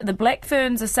The Black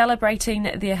Ferns are celebrating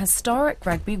their historic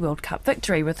Rugby World Cup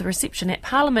victory with a reception at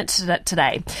Parliament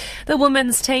today. The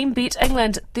women's team beat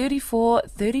England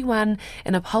 34-31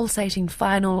 in a pulsating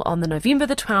final on the November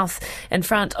the 12th in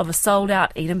front of a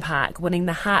sold-out Eden Park, winning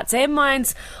the hearts and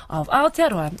minds of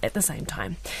Aotearoa at the same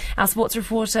time. Our sports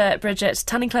reporter Bridget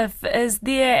Tunnicliffe is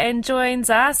there and joins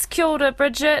us. Kia ora,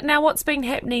 Bridget. Now, what's been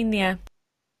happening there?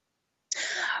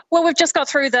 Well, we've just got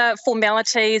through the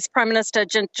formalities. Prime Minister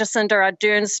Jacinda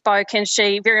Ardern spoke and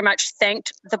she very much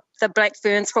thanked the Black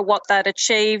Ferns for what they'd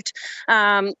achieved.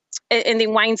 And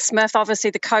then Wayne Smith, obviously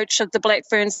the coach of the Black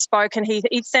Ferns, spoke and he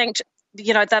thanked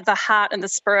the heart and the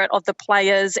spirit of the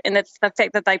players and the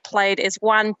fact that they played as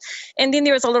one. And then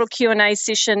there was a little Q&A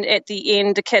session at the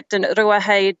end. Captain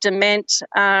Ruahei Demant,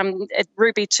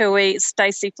 Ruby Tui,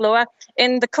 Stacey Fleur.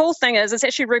 And the cool thing is, it's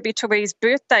actually Ruby Tui's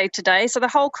birthday today. So the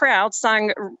whole crowd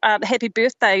sang happy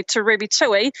birthday to Ruby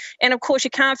Tui. And of course, you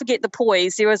can't forget the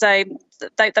poise. They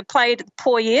played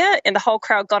Poia and the whole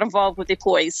crowd got involved with their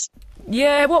poise.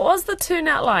 Yeah, what was the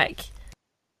turnout like?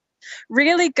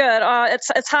 Really good.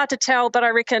 It's hard to tell, but I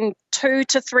reckon 2,000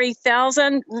 to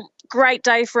 3,000. Great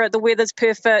day for it. The weather's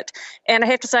perfect. And I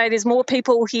have to say, there's more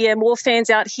people here, more fans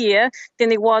out here than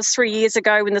there was 3 years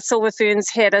ago when the Silver Ferns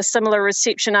had a similar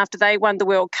reception after they won the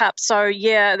World Cup. So,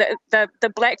 yeah, the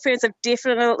Black Ferns have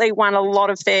definitely won a lot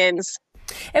of fans.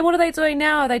 And what are they doing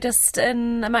now? Are they just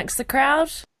in amongst the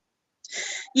crowd?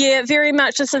 Yeah, very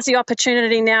much. This is the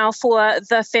opportunity now for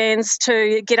the fans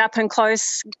to get up and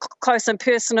close and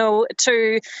personal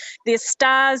to their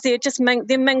stars. They're just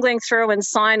they're mingling through and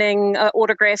signing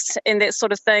autographs and that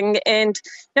sort of thing. And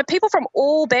people from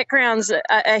all backgrounds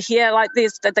are here. Like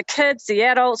there's the kids, the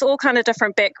adults, all kind of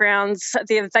different backgrounds.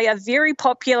 They are very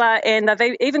popular, and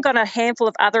they've even got a handful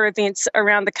of other events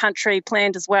around the country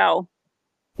planned as well.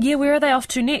 Yeah, where are they off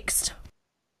to next?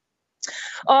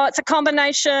 Oh, it's a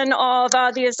combination of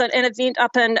there's an event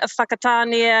up in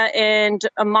Whakatania and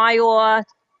Maior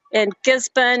and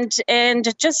Gisborne, and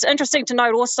just interesting to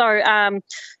note also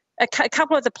a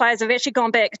couple of the players have actually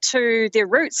gone back to their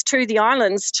roots, to the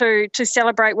islands, to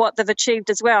celebrate what they've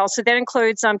achieved as well. So that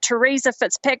includes Teresa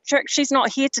Fitzpatrick. She's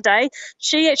not here today.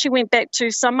 She actually went back to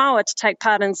Samoa to take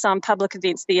part in some public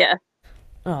events there.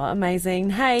 Oh, amazing.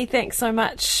 Hey, thanks so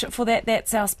much for that.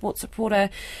 That's our sports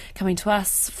reporter coming to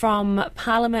us from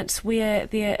Parliament, where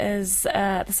there is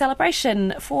the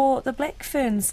celebration for the Black Ferns.